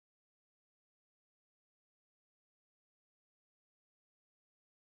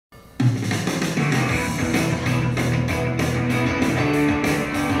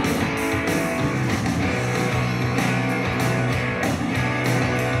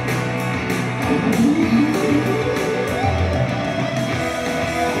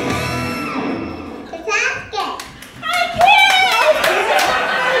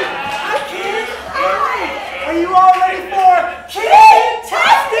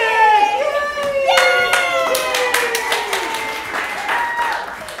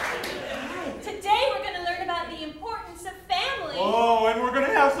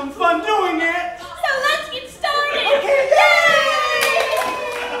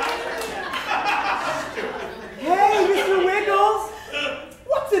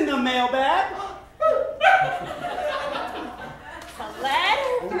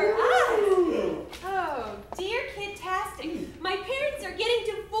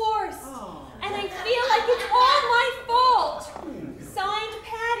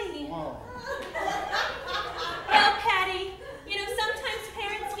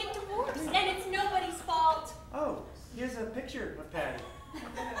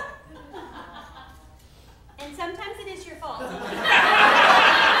And sometimes it is your fault.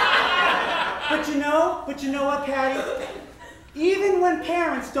 But you know what, Patty? Even when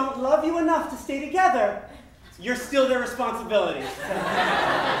parents don't love you enough to stay together, you're still their responsibility. They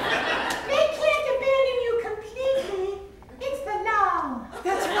can't abandon you completely. It's the law.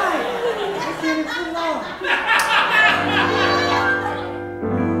 That's right. Again, it's the law.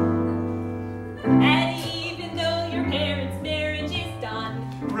 And even though your parents' marriage is done,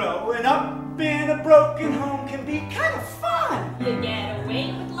 Growing up in a broken home can be kind of fun. you get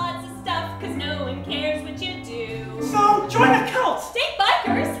away with lots of stuff because no one cares what you do. So join a cult. Stay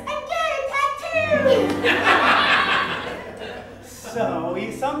bikers And get a tattoo. So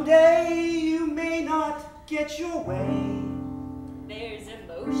someday you may not get your way. There's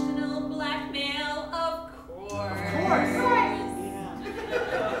emotional blackmail, of course. Of course.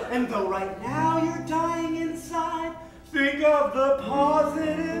 Yeah. And though right now you're dying inside, think of the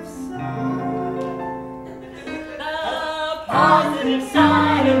positive side. The positive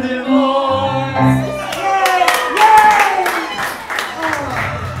side of divorce. Yay! Yay!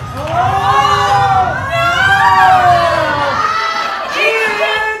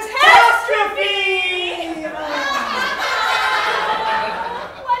 Catastrophe!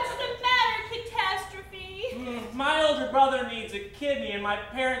 What's the matter, Catastrophe? My older brother needs a kidney, and my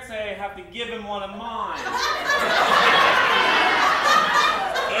parents say I have to give him one of mine.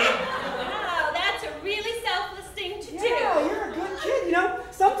 Wow, that's a really selfless thing to do. Yeah, you're a good kid, you know?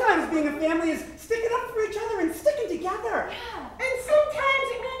 Sometimes being a family is sticking up for each other and sticking together. And sometimes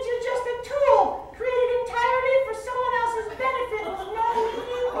it means you're just a tool, created entirely for someone else's benefit with no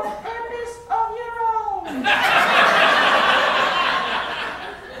meaning or purpose of your own.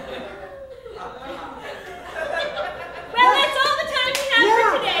 Well, that's all the time we have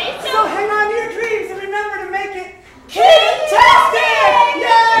for today. So hang on to your dreams and remember to make it Kidtastic!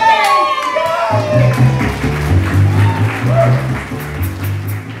 Yay! Yay!